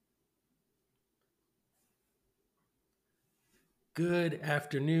Good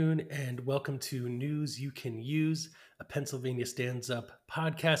afternoon, and welcome to News You Can Use, a Pennsylvania Stands Up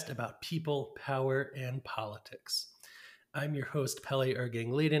podcast about people, power, and politics. I'm your host, Pele Ergang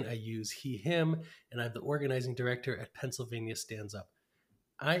Layden. I use he, him, and I'm the organizing director at Pennsylvania Stands Up.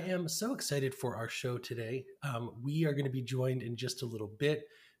 I am so excited for our show today. We are going to be joined in just a little bit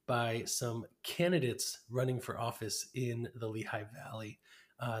by some candidates running for office in the Lehigh Valley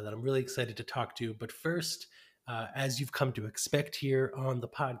that I'm really excited to talk to. But first, as you've come to expect here on the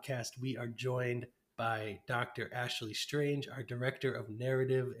podcast, we are joined by Dr. Ashley Strange, our Director of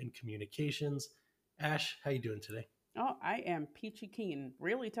Narrative and Communications. Ash, how you doing today? Oh, I am peachy keen.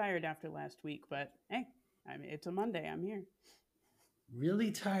 Really tired after last week, but hey, it's a Monday. I'm here.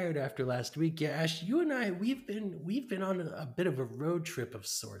 Really tired after last week. Yeah, Ash, you and I, we've been on a bit of a road trip of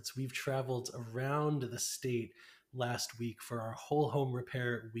sorts. We've traveled around the state last week for our whole home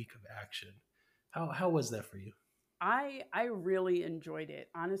repair week of action. How was that for you? I really enjoyed it.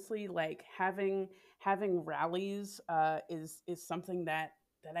 Honestly, like having rallies is something that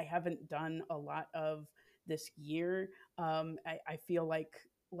I haven't done a lot of this year. I feel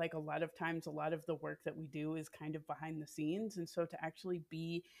like a lot of times a lot of the work that we do is kind of behind the scenes, and so to actually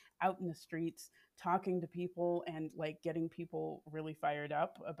be out in the streets talking to people and like getting people really fired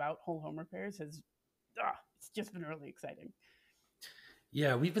up about whole home repairs has it's just been really exciting.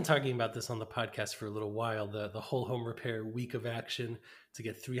 Yeah, we've been talking about this on the podcast for a little while. The whole home repair week of action to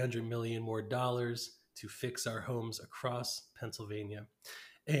get 300 million more dollars to fix our homes across Pennsylvania.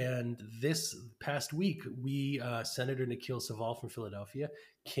 And this past week, we Senator Nikhil Saval from Philadelphia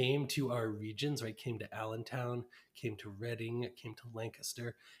came to our regions, right? Came to Allentown, came to Reading, came to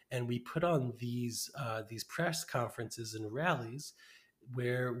Lancaster, and we put on these press conferences and rallies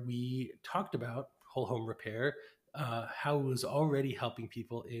where we talked about whole home repair, how it was already helping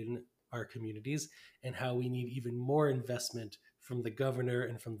people in our communities, and how we need even more investment from the governor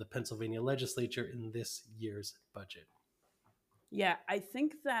and from the Pennsylvania legislature in this year's budget. Yeah, I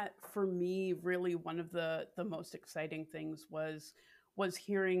think that for me, really one of the most exciting things was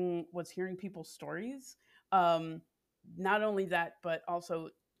hearing people's stories. Um, Not only that, but also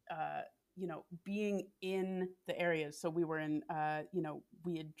being in the areas. So we were in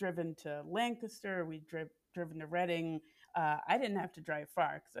we had driven to Lancaster, driven to Reading. I didn't have to drive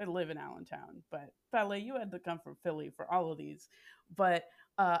far because I live in Allentown, but Felle, you had to come from Philly for all of these. But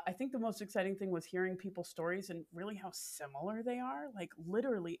I think the most exciting thing was hearing people's stories and really how similar they are. Like,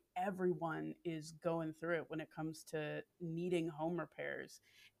 literally, everyone is going through it when it comes to needing home repairs.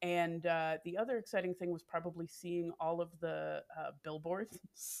 And the other exciting thing was probably seeing all of the billboards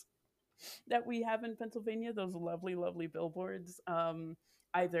that we have in Pennsylvania, those lovely, lovely billboards,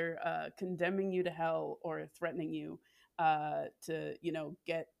 either condemning you to hell or threatening you to,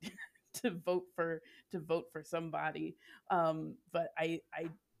 get to vote for somebody. But I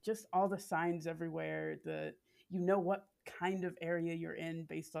just all the signs everywhere. What kind of area you're in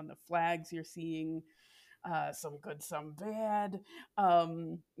based on the flags you're seeing. Some good, some bad.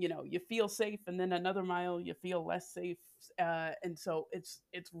 You feel safe, and then another mile you feel less safe. And so it's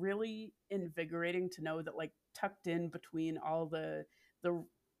really invigorating to know that, like, tucked in between all the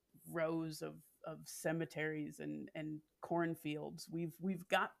rows of cemeteries and cornfields, we've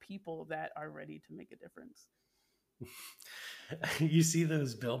got people that are ready to make a difference. You see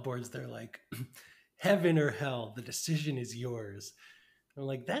those billboards, they're like, heaven or hell, the decision is yours. I'm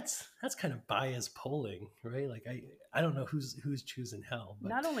like, that's kind of biased polling, right? Like I don't know who's choosing hell, but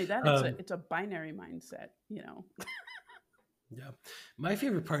Not only that, it's a um, it's a binary mindset. yeah. My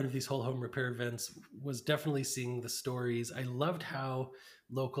favorite part of these whole home repair events was definitely seeing the stories. I loved how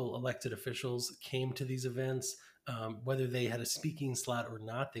local elected officials came to these events, whether they had a speaking slot or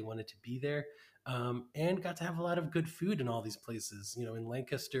not, they wanted to be there. And got to have a lot of good food in all these places. You know, in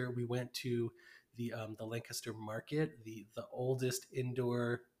Lancaster, we went to the Lancaster Market, the oldest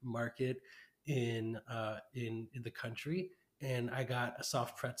indoor market in the country, and I got a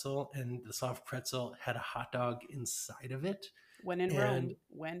soft pretzel, and the soft pretzel had a hot dog inside of it. When in And Rome,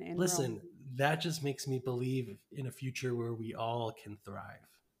 when in Rome. listen, that just makes me believe in a future where we all can thrive.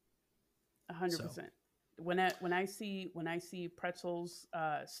 So 100%. When I see pretzels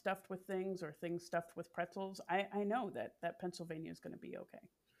stuffed with things or things stuffed with pretzels, I know that Pennsylvania is going to be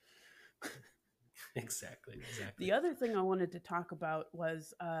okay. exactly, The exactly. other thing I wanted to talk about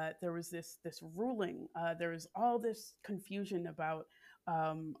was there was this ruling. There was all this confusion about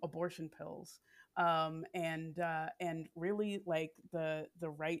abortion pills, and really, like, the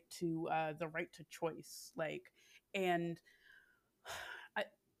right to choice, like. And I,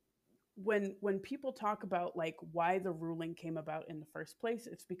 when people talk about like why the ruling came about in the first place,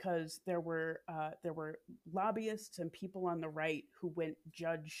 it's because there were lobbyists and people on the right who went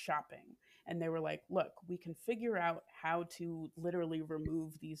judge shopping, and they were like, look, we can figure out how to literally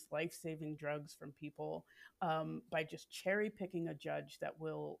remove these life-saving drugs from people, by just cherry picking a judge that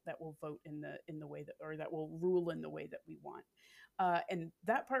will vote in the way that, or that will rule in the way that we want. And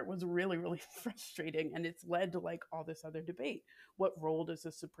that part was really, really frustrating. And it's led to like all this other debate. What role does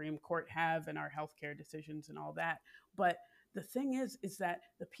the Supreme Court have in our healthcare decisions and all that? But the thing is that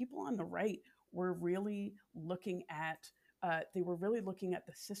the people on the right were really looking at, they were really looking at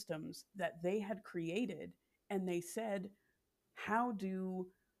the systems that they had created, and they said, how do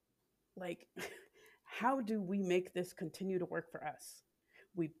like how do we make this continue to work for us?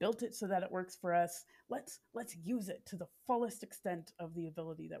 We built it so that it works for us. Let's use it to the fullest extent of the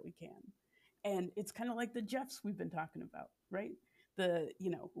ability that we can. And it's kind of like the Jeffs we've been talking about, right?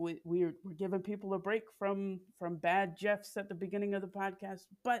 We're giving people a break from bad Jeffs at the beginning of the podcast,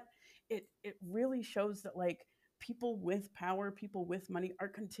 but it really shows that like people with power, people with money are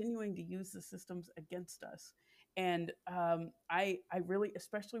continuing to use the systems against us. And I really,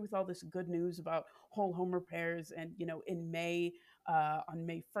 especially with all this good news about whole home repairs, and in May, on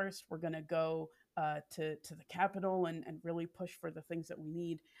May 1st, we're going to go to the Capitol and really push for the things that we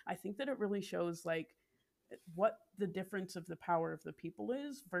need. I think that it really shows like what the difference of the power of the people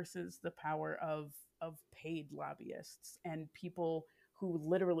is versus the power of paid lobbyists and people who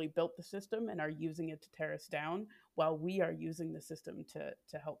literally built the system and are using it to tear us down, while we are using the system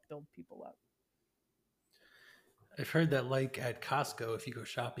to help build people up. I've heard that, like at Costco, if you go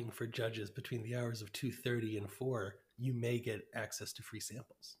shopping for judges between the hours of 2:30 and 4, you may get access to free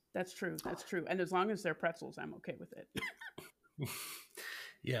samples. That's true. That's true. And as long as they're pretzels, I'm okay with it.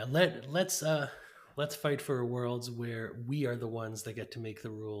 Yeah, let's fight for worlds where we are the ones that get to make the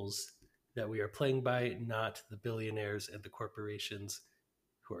rules that we are playing by, not the billionaires and the corporations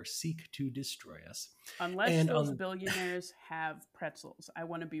who are seek to destroy us. Unless And those on billionaires have pretzels. I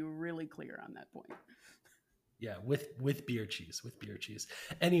want to be really clear on that point. Yeah, with beer cheese, with beer cheese.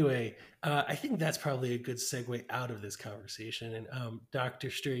 Anyway, I think that's probably a good segue out of this conversation. And Dr.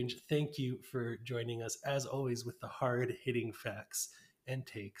 Strange, thank you for joining us as always with the hard hitting facts and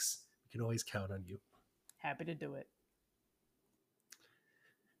takes. We can always count on you. Happy to do it.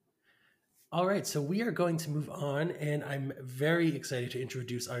 All right, so we are going to move on, and I'm very excited to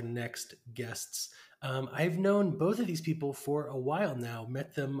introduce our next guests. I've known both of these people for a while now.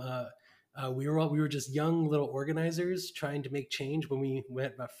 Met them. We were just young little organizers trying to make change when we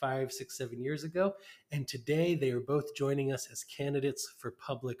went about 5, 6, 7 years ago, and today they are both joining us as candidates for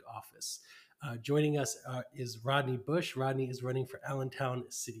public office. Joining us is Rodney Bushe. Rodney is running for Allentown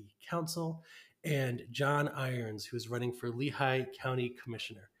City Council, and John Irons, who is running for Lehigh County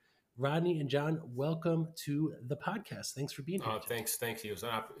Commissioner. Rodney and John, welcome to the podcast. Thanks for being here. Thank you.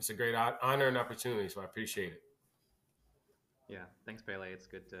 It's a great honor and opportunity, so I appreciate it. Yeah, thanks, Pele. It's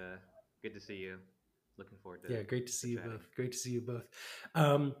good to see you. Looking forward to great to see you chatting. both. Great to see you both.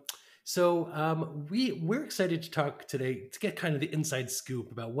 We're excited to talk today to get kind of the inside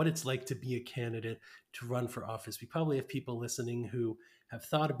scoop about what it's like to be a candidate to run for office. We probably have people listening who have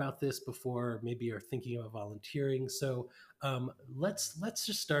thought about this before, maybe are thinking about volunteering. So let's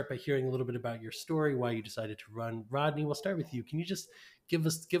just start by hearing a little bit about your story, why you decided to run. Rodney, we'll start with you. Can you just give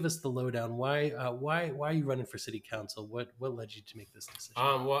us the lowdown? Why are you running for city council? What led you to make this decision?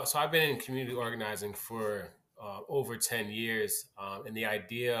 So I've been in community organizing for over 10 years, and the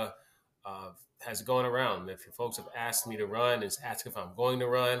idea has gone around. If folks have asked me to run, it's asking if I'm going to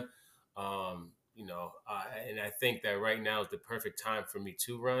run. And I think that right now is the perfect time for me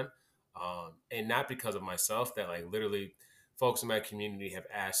to run, and not because of myself. That like literally, folks in my community have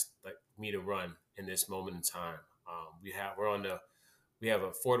asked like me to run in this moment in time. We have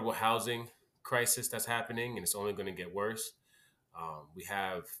affordable housing crisis that's happening, and it's only going to get worse. We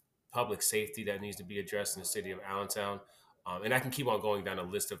have public safety that needs to be addressed in the city of Allentown, and I can keep on going down a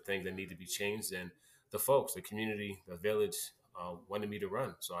list of things that need to be changed. And the folks, the community, the village, wanted me to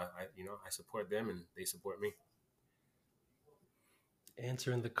run, so I support them, and they support me.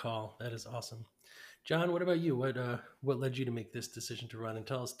 Answering the call, that is awesome. John, what about you? What led you to make this decision to run? And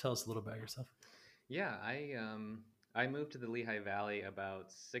tell us a little about yourself. Yeah, I moved to the Lehigh Valley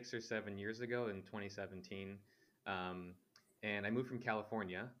about 6 or 7 years ago in 2017, and I moved from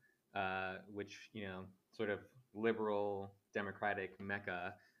California, which sort of liberal democratic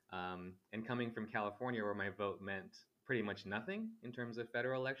mecca. And coming from California, where my vote meant pretty much nothing in terms of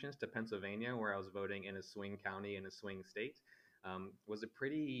federal elections, to Pennsylvania, where I was voting in a swing county in a swing state, was a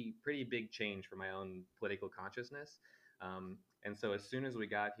pretty big change for my own political consciousness. And so as soon as we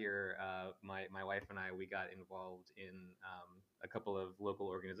got here, my wife and I, we got involved in a couple of local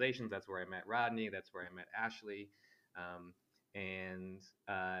organizations. That's where I met Rodney. That's where I met Ashley. Um, and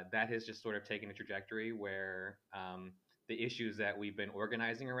that has just sort of taken a trajectory where the issues that we've been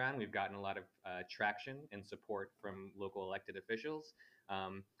organizing around, we've gotten a lot of traction and support from local elected officials.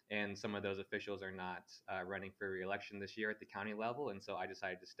 And some of those officials are not running for re-election this year at the county level. And so I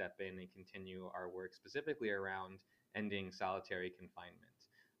decided to step in and continue our work specifically around ending solitary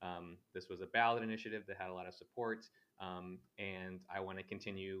confinement. This was a ballot initiative that had a lot of support, and I want to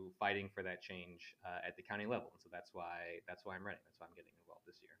continue fighting for that change at the county level. And so that's why I'm running. That's why I'm getting involved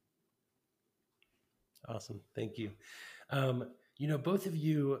this year. Awesome. Thank you. Both of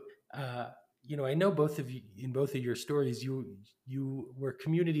you, I know both of you, in both of your stories, you were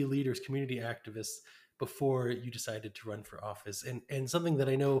community leaders, community activists before you decided to run for office. And something that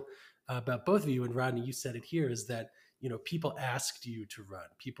I know about both of you, and Rodney, you said it here, is that, people asked you to run.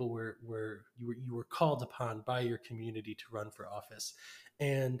 People you were called upon by your community to run for office.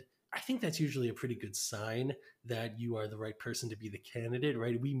 And I think that's usually a pretty good sign that you are the right person to be the candidate,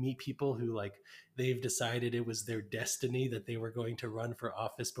 right? We meet people who, like, they've decided it was their destiny that they were going to run for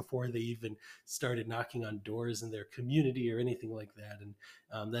office before they even started knocking on doors in their community or anything like that.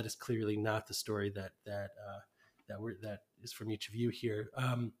 And that is clearly not the story that is from each of you here.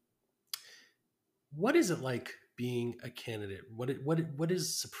 What is it like being a candidate? What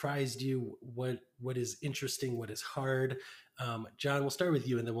has surprised you? What is interesting? What is hard? John, we'll start with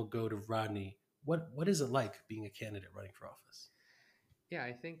you, and then we'll go to Rodney. What is it like being a candidate running for office? Yeah,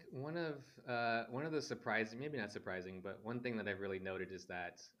 I think one of the surprising, maybe not surprising, but one thing that I've really noted is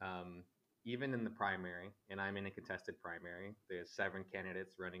that even in the primary, and I'm in a contested primary, there's 7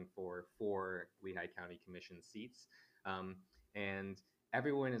 candidates running for 4 Lehigh County Commission seats, and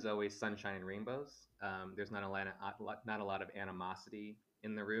everyone is always sunshine and rainbows. There's not a lot of animosity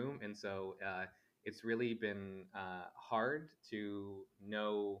in the room, and so it's really been hard to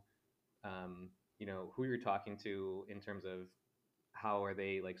know, who you're talking to in terms of how are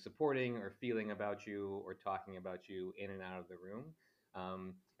they like supporting or feeling about you or talking about you in and out of the room.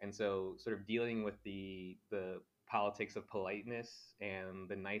 And so sort of dealing with the politics of politeness and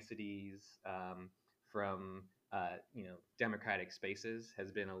the niceties from democratic spaces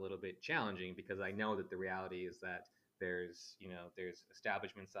has been a little bit challenging, because I know that the reality is that there's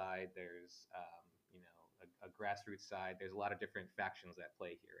establishment side, there's a grassroots side, there's a lot of different factions that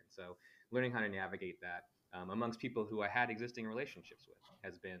play here. And so learning how to navigate that amongst people who I had existing relationships with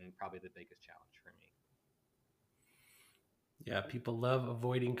has been probably the biggest challenge for me. Yeah, people love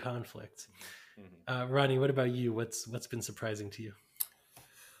avoiding conflict. Mm-hmm. Rodney, what about you? What's been surprising to you?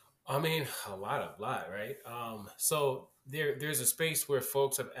 I mean, a lot, right? So there's a space where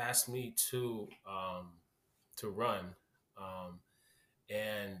folks have asked me to run,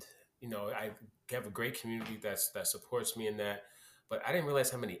 and I have a great community that supports me in that. But I didn't realize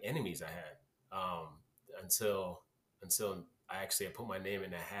how many enemies I had until I actually put my name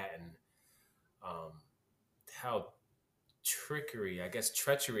in the hat, and how treachery,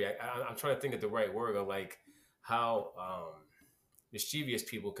 I'm trying to think of the right word, of like how mischievous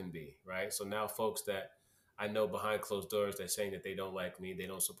people can be, right? So now folks that I know behind closed doors, they're saying that they don't like me, they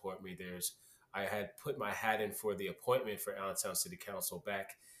don't support me. I had put my hat in for the appointment for Allentown City Council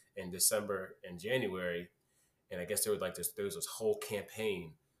back in December and January, and I guess there was this whole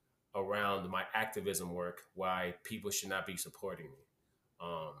campaign around my activism work, why people should not be supporting me.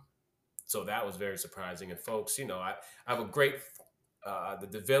 So that was very surprising. And folks, I have a great,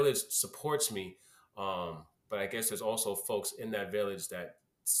 the village supports me. But I guess there's also folks in that village that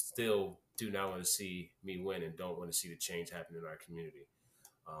still do not want to see me win and don't want to see the change happen in our community.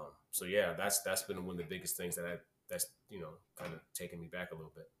 So yeah, that's been one of the biggest things that's kind of taken me back a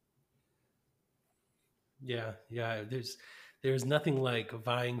little bit. Yeah. There's nothing like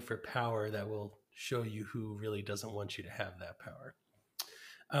vying for power that will show you who really doesn't want you to have that power.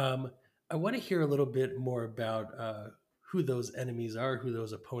 I want to hear a little bit more about who those enemies are, who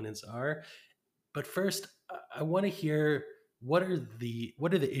those opponents are. But first, I want to hear what are the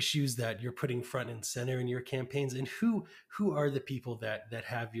issues that you're putting front and center in your campaigns, and who are the people that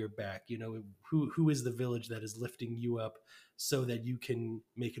have your back? Who is the village that is lifting you up so that you can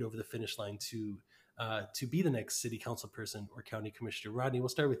make it over the finish line to be the next city council person or county commissioner. Rodney, we'll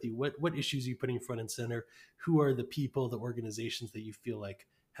start with you. What issues are you putting front and center? Who are the people, the organizations that you feel like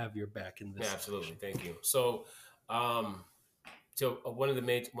have your back in this? Yeah, absolutely. Thank you. So, one of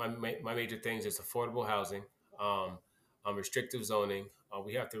my major things is affordable housing, restrictive zoning.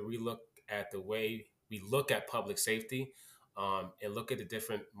 We have to relook at the way we look at public safety, and look at the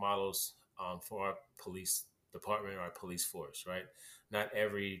different models for our police department or our police force, right? Not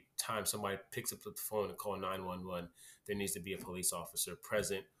every time somebody picks up the phone and call 911, there needs to be a police officer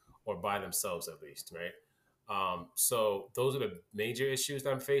present or by themselves at least, right? So those are the major issues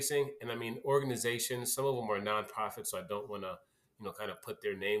that I'm facing. And I mean, organizations, some of them are nonprofits, so I don't want to, kind of put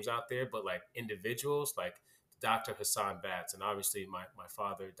their names out there, but like individuals, like Dr. Hassan Batts, and obviously my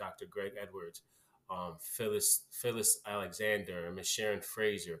father, Dr. Greg Edwards, Phyllis Alexander, Miss Sharon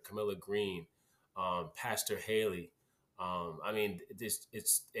Frazier, Camilla Green, Pastor Haley. I mean,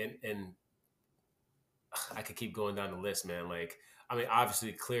 it's and I could keep going down the list, man. Like, I mean,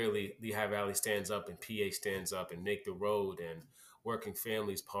 obviously, clearly, Lehigh Valley stands up and PA stands up and Make the Road and Working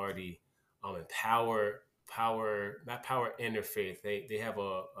Families Party, and not Power Interfaith. They have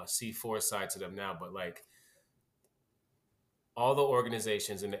a C4 side to them now, but like all the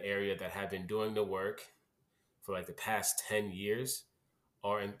organizations in the area that have been doing the work for like the past 10 years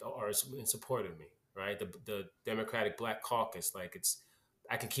are in support of me, right? The Democratic Black Caucus, like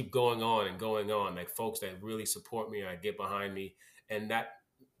I can keep going on and going on, like folks that really support me and I get behind me and that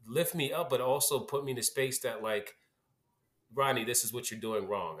lift me up, but also put me in a space that like, Rodney, this is what you're doing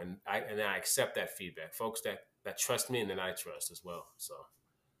wrong. And I accept that feedback. Folks that trust me and then I trust as well. So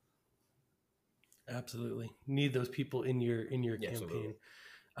Absolutely. Need those people in your yeah, campaign.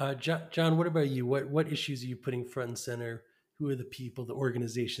 John, what about you? What issues are you putting front and center? Who are the people, the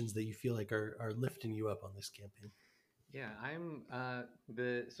organizations that you feel like are lifting you up on this campaign? Yeah, I'm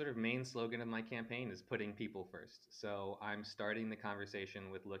the sort of main slogan of my campaign is putting people first. So I'm starting the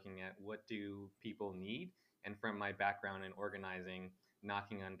conversation with looking at what do people need, and from my background in organizing,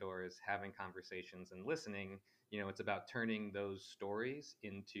 knocking on doors, having conversations, and listening, it's about turning those stories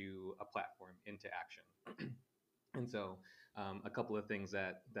into a platform, into action. And so, a couple of things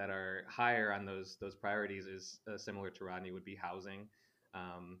that are higher on those priorities is similar to Rodney would be housing.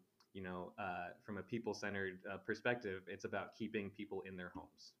 Um, from a people-centered perspective, it's about keeping people in their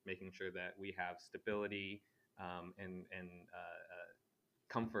homes, making sure that we have stability and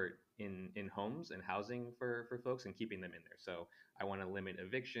comfort in homes and housing for folks and keeping them in there. So I want to limit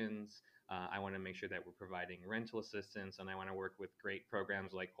evictions. I want to make sure that we're providing rental assistance, and I want to work with great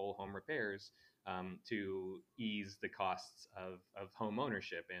programs like whole home repairs to ease the costs of home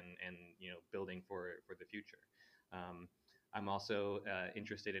ownership and building for the future. Um, I'm also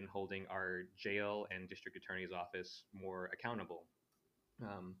interested in holding our jail and district attorney's office more accountable.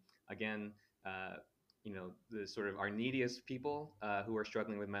 Um, again, uh, the sort of our neediest people who are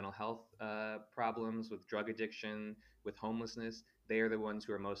struggling with mental health problems, with drug addiction, with homelessness, they are the ones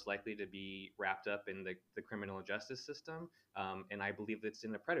who are most likely to be wrapped up in the criminal justice system. And I believe it's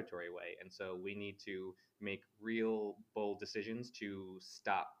in a predatory way. And so we need to make real bold decisions to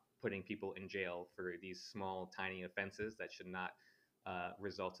stop putting people in jail for these small, tiny offenses that should not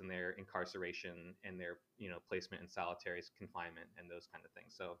result in their incarceration and their placement in solitary confinement and those kind of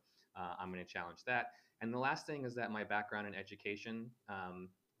things. So I'm going to challenge that. And the last thing is that my background in education,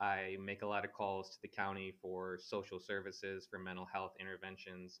 I make a lot of calls to the county for social services, for mental health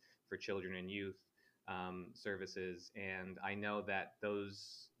interventions, for children and youth services, and I know that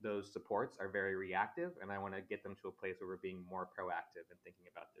those supports are very reactive, and I want to get them to a place where we're being more proactive and thinking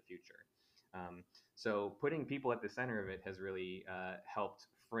about the future. So putting people at the center of it has really helped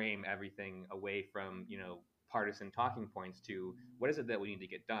frame everything away from partisan talking points to what is it that we need to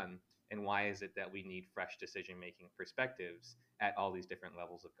get done, and why is it that we need fresh decision making perspectives at all these different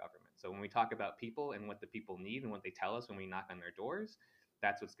levels of government. So when we talk about people and what the people need and what they tell us when we knock on their doors,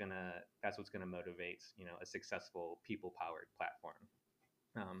 that's what's gonna motivate a successful people powered platform.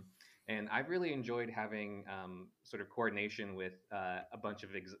 Um, and I've really enjoyed having sort of coordination with a bunch of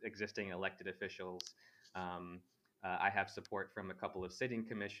existing elected officials. I have support from a couple of sitting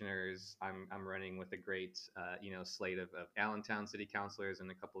commissioners. I'm running with a great slate of Allentown city councilors and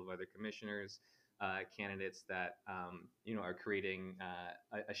a couple of other commissioners, candidates that are creating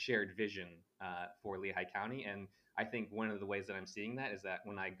a shared vision for Lehigh County. And I think one of the ways that I'm seeing that is that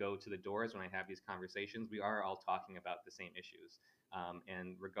when I go to the doors, when I have these conversations, we are all talking about the same issues.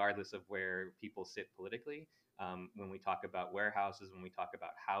 And regardless of where people sit politically, when we talk about warehouses, when we talk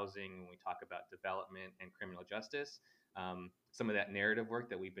about housing, when we talk about development and criminal justice, some of that narrative work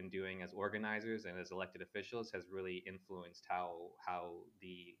that we've been doing as organizers and as elected officials has really influenced how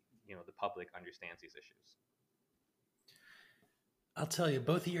the public understands these issues. I'll tell you,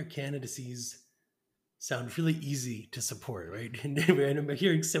 both of your candidacies sound really easy to support, right? And I'm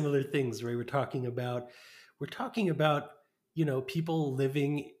hearing similar things, right? We're talking about people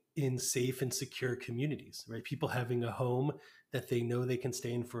living in safe and secure communities, right? People having a home that they know they can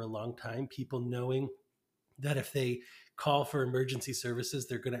stay in for a long time. People knowing that if they call for emergency services,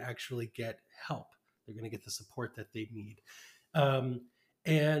 they're going to actually get help. They're going to get the support that they need. Um,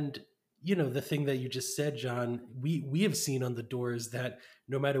 and the thing that you just said, John, we have seen on the doors that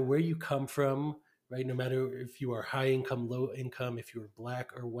no matter where you come from, right, no matter if you are high income, low income, if you're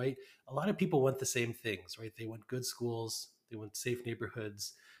black or white, a lot of people want the same things, right? They want good schools, they want safe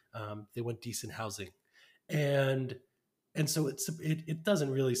neighborhoods, they want decent housing, and so it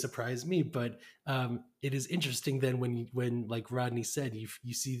doesn't really surprise me, but it is interesting then when like Rodney said,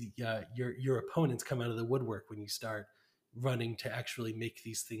 you see your opponents come out of the woodwork when you start running to actually make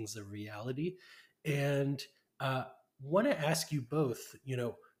these things a reality. And want to ask you both,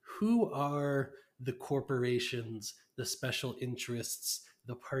 who are the corporations, the special interests,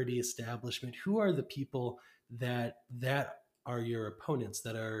 the party establishment? Who are the people that are your opponents,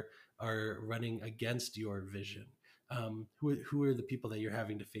 that are running against your vision? Who are the people that you're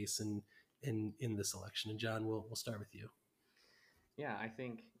having to face in this election? And John, we'll start with you. Yeah, I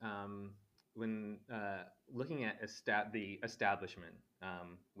think when looking at the establishment,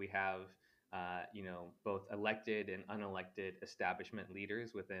 we have both elected and unelected establishment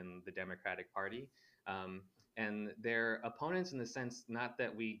leaders within the Democratic Party, and their opponents in the sense not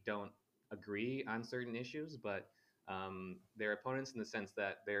that we don't agree on certain issues, but their opponents in the sense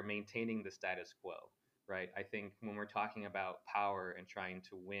that they're maintaining the status quo. Right. I think when we're talking about power and trying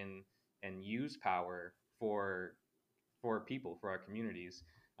to win and use power for people, for our communities.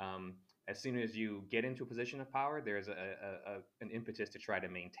 Um, as soon as you get into a position of power, there's an impetus to try to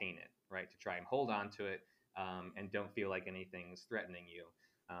maintain it, right? To try and hold on to it, and don't feel like anything's threatening you.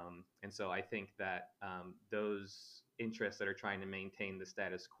 And so I think that those interests that are trying to maintain the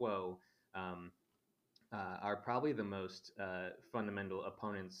status quo um, are probably the most fundamental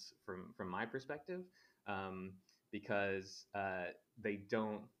opponents from my perspective, um, because they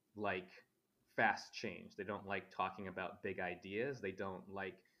don't like fast change. They don't like talking about big ideas. They don't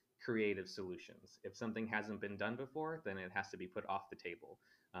like creative solutions. If something hasn't been done before, then it has to be put off the table.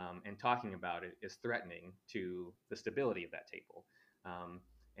 And talking about it is threatening to the stability of that table.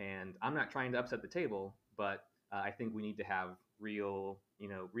 And I'm not trying to upset the table, but I think we need to have real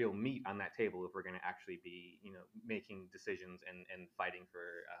meat on that table if we're going to actually be, making decisions and fighting for,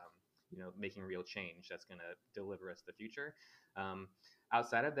 making real change that's going to deliver us the future. Um,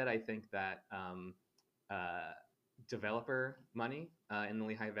 Outside of that, I think that uh, developer money in the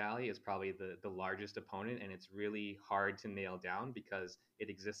Lehigh Valley is probably the largest opponent, and it's really hard to nail down because it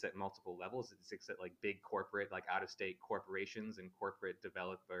exists at multiple levels. It exists at like big corporate, like out of state corporations and corporate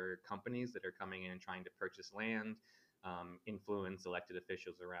developer companies that are coming in and trying to purchase land, influence elected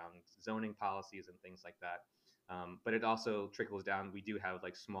officials around zoning policies and things like that. But it also trickles down. We do have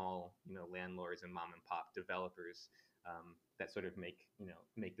like small, landlords and mom and pop developers that sort of make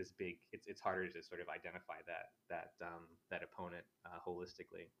this big. It's harder to sort of identify that opponent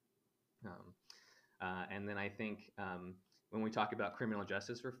holistically. Um, and then I think when we talk about criminal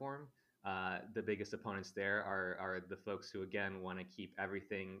justice reform, the biggest opponents there are the folks who, again, want to keep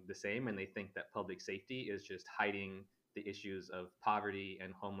everything the same. And they think that public safety is just hiding the issues of poverty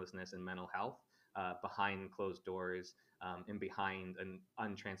and homelessness and mental health behind closed doors and behind an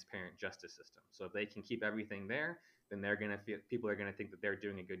untransparent justice system. So if they can keep everything there, then people are going to think that they're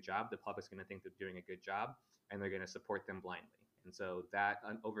doing a good job. The public's going to think they're doing a good job, and they're going to support them blindly. And so that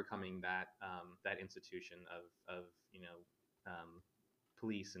overcoming that institution of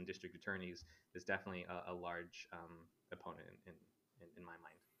police and district attorneys is definitely a large opponent in my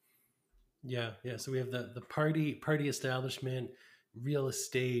mind. Yeah. So we have the party establishment, real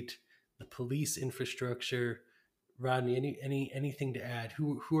estate, the police infrastructure. Rodney, anything to add?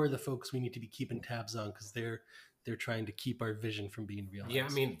 Who are the folks we need to be keeping tabs on because they're trying to keep our vision from being realized? Yeah, I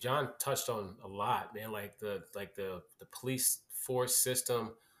mean, John touched on a lot, man. Like the police force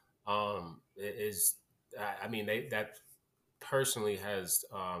system is. I mean, that personally has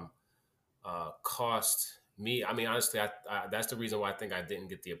cost me. I mean, honestly, I that's the reason why I think I didn't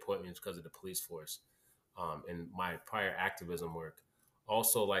get the appointments because of the police force in my prior activism work.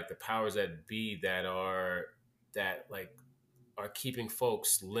 Also, like the powers that be that like are keeping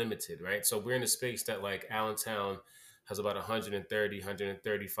folks limited, right? So we're in a space that like Allentown has about 130,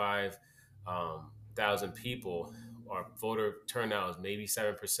 135 thousand people. Our voter turnout is maybe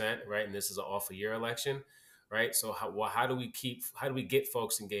 7%, right? And this is an off a year election, right? So how do we get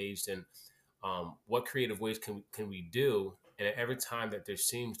folks engaged, and what creative ways can we do? And every time that there's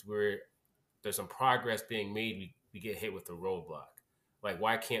some progress being made, we get hit with a roadblock. Like,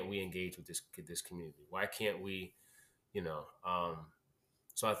 why can't we engage with this community? Why can't we, you know?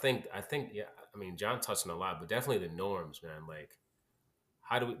 So I think yeah. I mean, John touched on a lot, but definitely the norms, man. Like,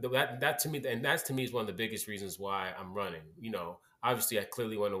 how do we, that to me, and that's to me is one of the biggest reasons why I'm running. Obviously I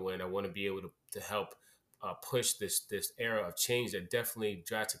clearly want to win. I want to be able to help push this era of change that definitely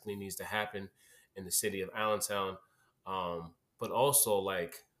drastically needs to happen in the city of Allentown. But also,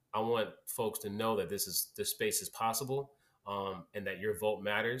 like, I want folks to know that this space is possible, and that your vote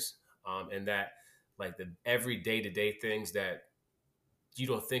matters, and that, like, the every day to day things that you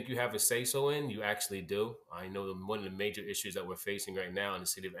don't think you have a say so in, you actually do. I know one of the major issues that we're facing right now in the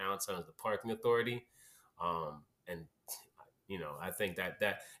city of Allentown is the parking authority, and I think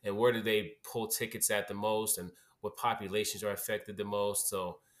and where do they pull tickets at the most, and what populations are affected the most.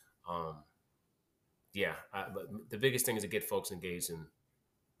 So, um, yeah, but the biggest thing is to get folks engaged and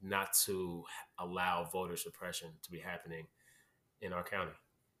not to allow voter suppression to be happening in our county.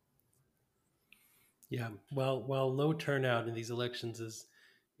 Yeah, while low turnout in these elections is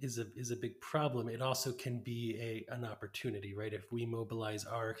a big problem, it also can be an opportunity, right? If we mobilize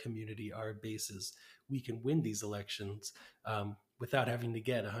our community, our bases, we can win these elections without having to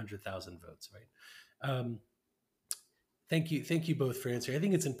get 100,000 votes, right? Thank you both for answering. I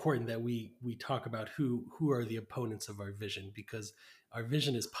think it's important that we talk about who are the opponents of our vision, because our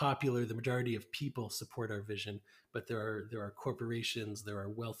vision is popular. The majority of people support our vision, but there are corporations, there are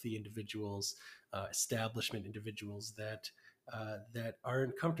wealthy individuals, establishment individuals that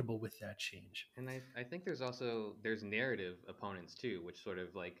aren't comfortable with that change. And I think there's narrative opponents too, which sort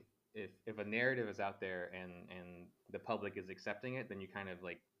of like, if a narrative is out there and the public is accepting it, then you kind of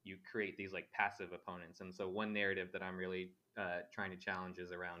like you create these like passive opponents. And so one narrative that I'm really trying to challenge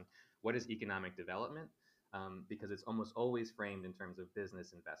is around what is economic development, because it's almost always framed in terms of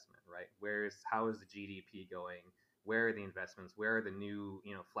business investment, right? How is the GDP going? Where are the investments? Where are the new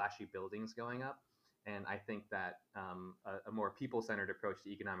flashy buildings going up? And I think that a more people-centered approach to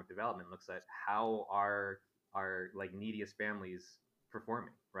economic development looks at how are our like neediest families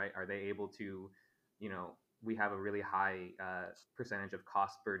performing, right? Are they able to, we have a really high percentage of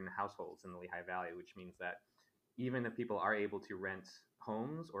cost burden households in the Lehigh Valley, which means that even if people are able to rent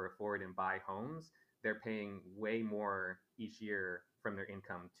homes or afford and buy homes, they're paying way more each year from their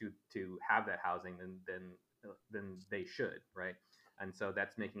income to have that housing than they should, right? And so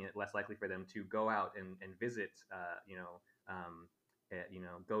that's making it less likely for them to go out and visit,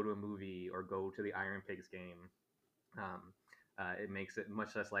 go to a movie or go to the Iron Pigs game. Um, it makes it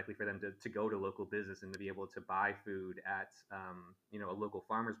much less likely for them to go to local business and to be able to buy food at a local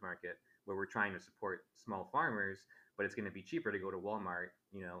farmers market, where we're trying to support small farmers, but it's going to be cheaper to go to Walmart,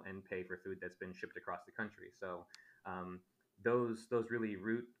 and pay for food that's been shipped across the country. So those really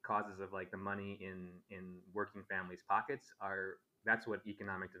root causes of like the money in working families' pockets are that's what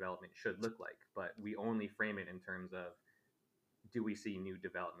economic development should look like. But we only frame it in terms of, do we see new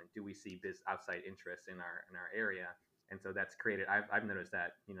development? Do we see this outside interest in our area? And so that's created. I've noticed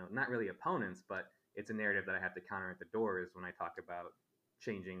that not really opponents, but it's a narrative that I have to counter at the doors when I talk about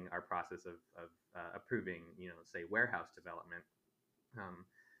changing our process of approving say warehouse development. Um,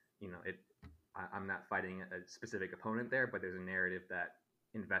 it I'm not fighting a specific opponent there, but there's a narrative that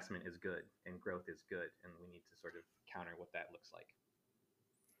investment is good and growth is good, and we need to sort of counter what that looks like.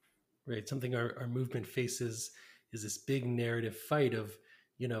 Right. Something our movement faces is this big narrative fight of,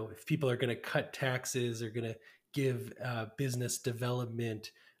 if people are going to cut taxes or going to give business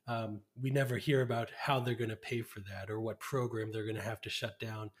development, we never hear about how they're going to pay for that or what program they're going to have to shut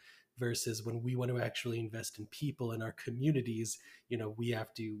down. Versus when we want to actually invest in people in our communities, we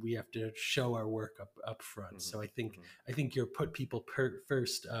have to show our work up front. Mm-hmm. So I think your put people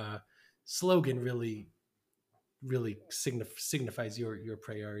first slogan really signifies your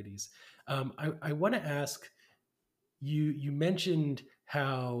priorities. I want to ask you. You mentioned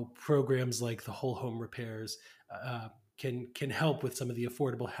how programs like the whole home repairs can help with some of the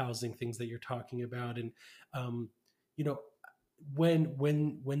affordable housing things that you're talking about, and you know when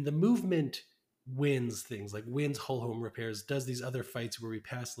the movement wins things like wins whole home repairs, does these other fights where we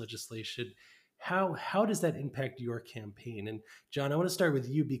pass legislation, how does that impact your campaign? And John, I want to start with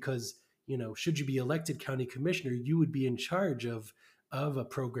you because should you be elected county commissioner, you would be in charge of a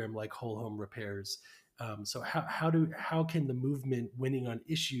program like whole home repairs. So how can the movement winning on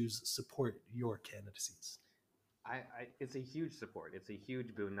issues support your candidacies? It's a huge support. It's a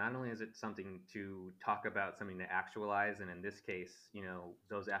huge boon. Not only is it something to talk about, something to actualize, and in this case,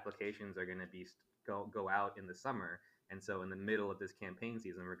 those applications are going to be go out in the summer. And so, in the middle of this campaign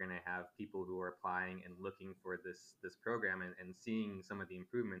season, we're going to have people who are applying and looking for this program and seeing some of the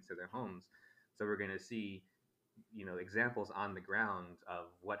improvements to their homes. So we're going to see, examples on the ground of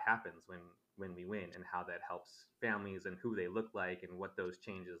what happens when we win, and how that helps families and who they look like and what those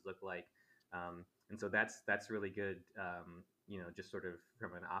changes look like. And so that's really good, just sort of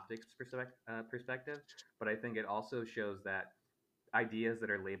from an optics perspective. But I think it also shows that ideas that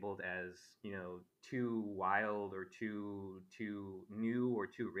are labeled as too wild or too new or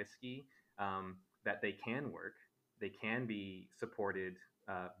too risky, that they can work, they can be supported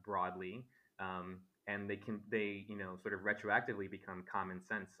broadly, and they sort of retroactively become common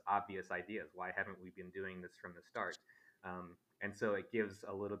sense, obvious ideas. Why haven't we been doing this from the start? And so it gives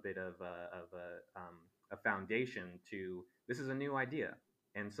a little bit of a foundation to, this is a new idea,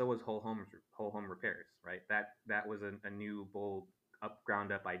 and so was whole home repairs, right? That was a new bold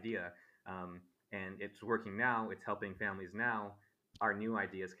ground up idea, and it's working now. It's helping families now. Our new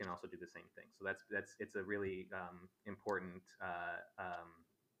ideas can also do the same thing. So that's it's a really important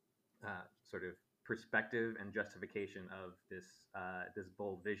sort of perspective and justification of this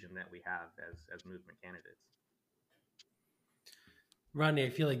bold vision that we have as movement candidates. Rodney, I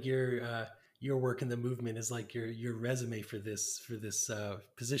feel like your work in the movement is like your resume for this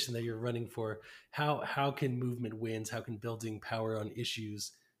position that you're running for. How can movement wins? How can building power on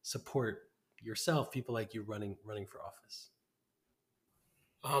issues support yourself, people like you running for office?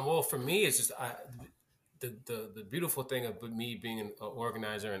 Well, for me, it's just the beautiful thing of me being an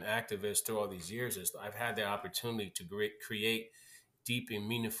organizer and activist through all these years is I've had the opportunity to create deep and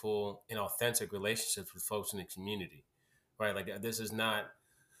meaningful and authentic relationships with folks in the community, right? Like this is not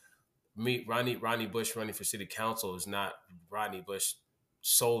me, Rodney Bushe running for city council is not Rodney Bushe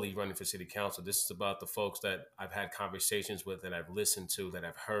solely running for city council. This is about the folks that I've had conversations with, that I've listened to, that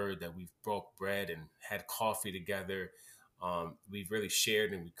I've heard, that we've broke bread and had coffee together. We've really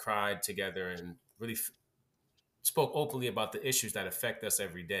shared and we cried together and really spoke openly about the issues that affect us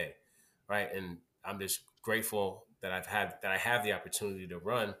every day, right? And I'm just grateful that I have the opportunity to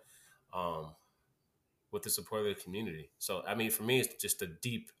run with the support of the community. So, I mean, for me, it's just the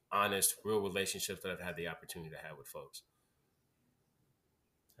deep, honest, real relationships that I've had the opportunity to have with folks.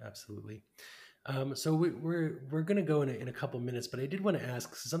 Absolutely. So we're going to go in a couple minutes, but I did want to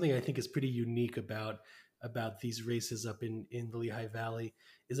ask something I think is pretty unique about these races up in the Lehigh Valley.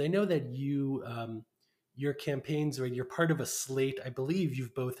 Is I know that your campaigns, or you're part of a slate. I believe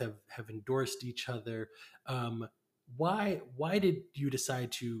you've both have endorsed each other. Why did you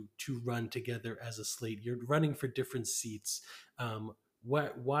decide to run together as a slate? You're running for different seats.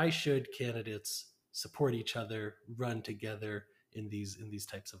 Why should candidates support each other, run together in these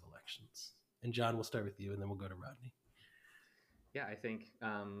types of elections? And John, we'll start with you, and then we'll go to Rodney. Yeah, I think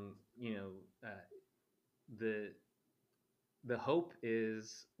the the hope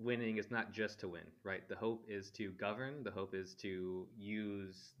is winning is not just to win, right? The hope is to govern. The hope is to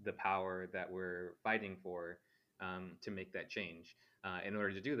use the power that we're fighting for to make that change. In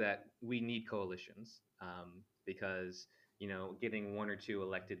order to do that, we need coalitions, because getting one or two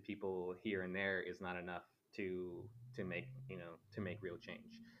elected people here and there is not enough to make real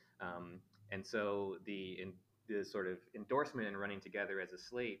change. And so the sort of endorsement and running together as a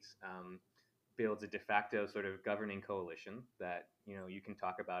slate builds a de facto sort of governing coalition that you can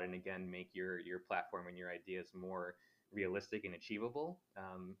talk about and again make your platform and your ideas more realistic and achievable,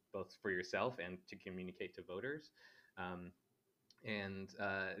 both for yourself and to communicate to voters. And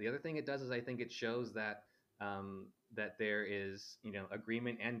the other thing it does is I think it shows that that there is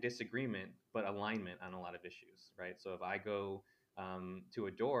agreement and disagreement, but alignment on a lot of issues, right? So if I go to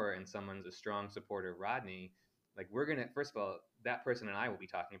a door and someone's a strong supporter of Rodney, like we're gonna, first of all, that person and I will be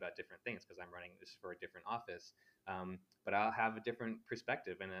talking about different things because I'm running this for a different office, but I'll have a different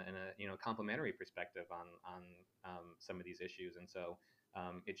perspective and a complementary perspective on some of these issues, and so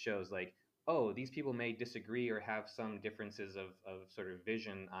it shows like, oh, these people may disagree or have some differences of sort of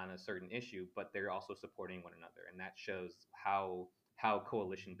vision on a certain issue, but they're also supporting one another, and that shows how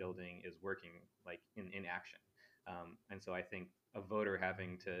coalition building is working, like in action. And so I think a voter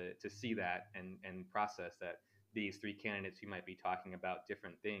having to see that and process that these three candidates who might be talking about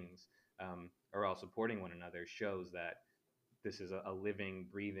different things are all supporting one another shows that this is a living,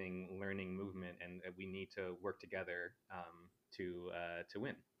 breathing, learning movement, and we need to work together to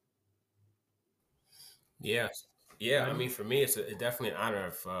win. Yeah. Yeah. I mean, for me, it's definitely an honor.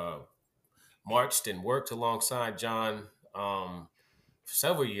 I've marched and worked alongside John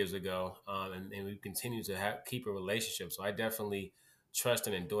several years ago, and we continue to keep a relationship. So I definitely trust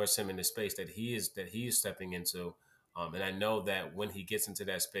and endorse him in the space that he is stepping into, and I know that when he gets into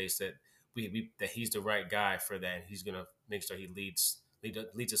that space, that that he's the right guy for that. And he's gonna make sure he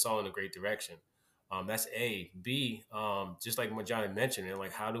leads us all in a great direction. That's A. B. Just like what John had mentioned, and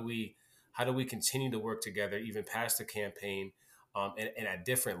like how do we continue to work together even past the campaign, and at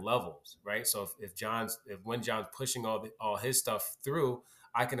different levels, right? So when John's pushing all his stuff through,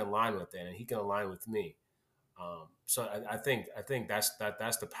 I can align with that, and he can align with me. So I think that's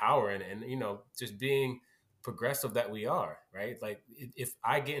the power, and just being progressive that we are, right? Like if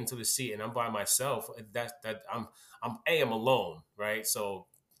I get into the seat and I'm by myself, that I'm alone, right? So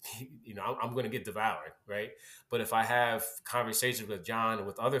I'm going to get devoured, right? But if I have conversations with John and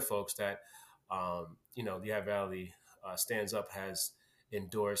with other folks that Lehigh Valley stands up has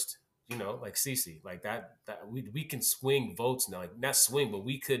endorsed, like Cece, like that we can swing votes now, like not swing, but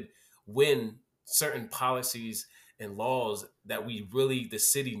we could win certain policies and laws that the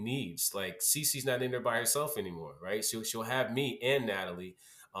city needs. Like Cece's not in there by herself anymore, right? She'll have me and Natalie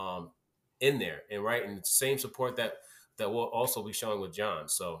in there, and right, and the same support that we'll also be showing with John.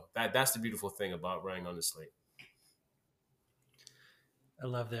 So that's the beautiful thing about running on the slate. I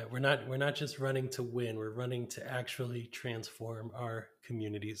love that. We're not just running to win, we're running to actually transform our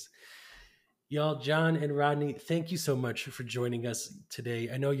communities. Y'all, John and Rodney, thank you so much for joining us today.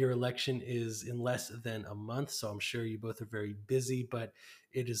 I know your election is in less than a month, so I'm sure you both are very busy, but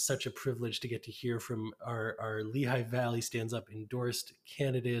it is such a privilege to get to hear from our Lehigh Valley Stands Up endorsed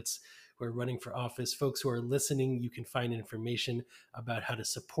candidates who are running for office. Folks who are listening, you can find information about how to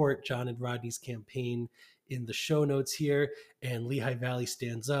support John and Rodney's campaign in the show notes here. And Lehigh Valley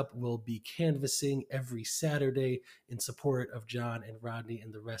Stands Up will be canvassing every Saturday in support of John and Rodney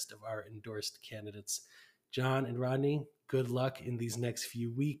and the rest of our endorsed candidates. John and Rodney, good luck in these next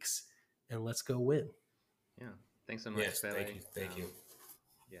few weeks, and let's go win. Yeah. Thanks so much, Yes, Pele. thank you.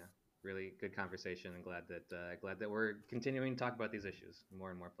 Yeah, really good conversation, and glad that we're continuing to talk about these issues in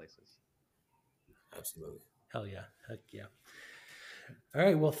more and more places. Absolutely. Hell yeah. Heck yeah. All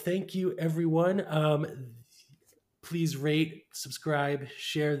right. Well, thank you, everyone. Please rate, subscribe,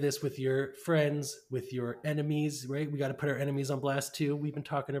 share this with your friends, with your enemies, right? We got to put our enemies on blast too. We've been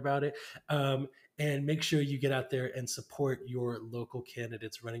talking about it. And make sure you get out there and support your local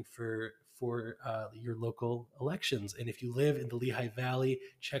candidates running for your local elections. And if you live in the Lehigh Valley,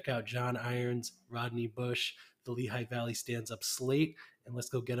 check out John Irons, Rodney Bushe, the Lehigh Valley Stands Up slate, and let's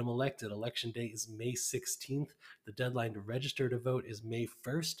go get them elected. Election day is May 16th. The deadline to register to vote is May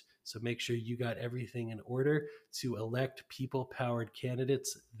 1st. So make sure you got everything in order to elect people-powered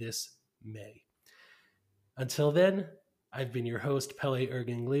candidates this May. Until then, I've been your host, Pele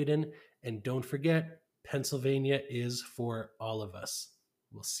Ergen-Gladen, and don't forget, Pennsylvania is for all of us.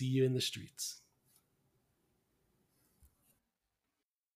 We'll see you in the streets.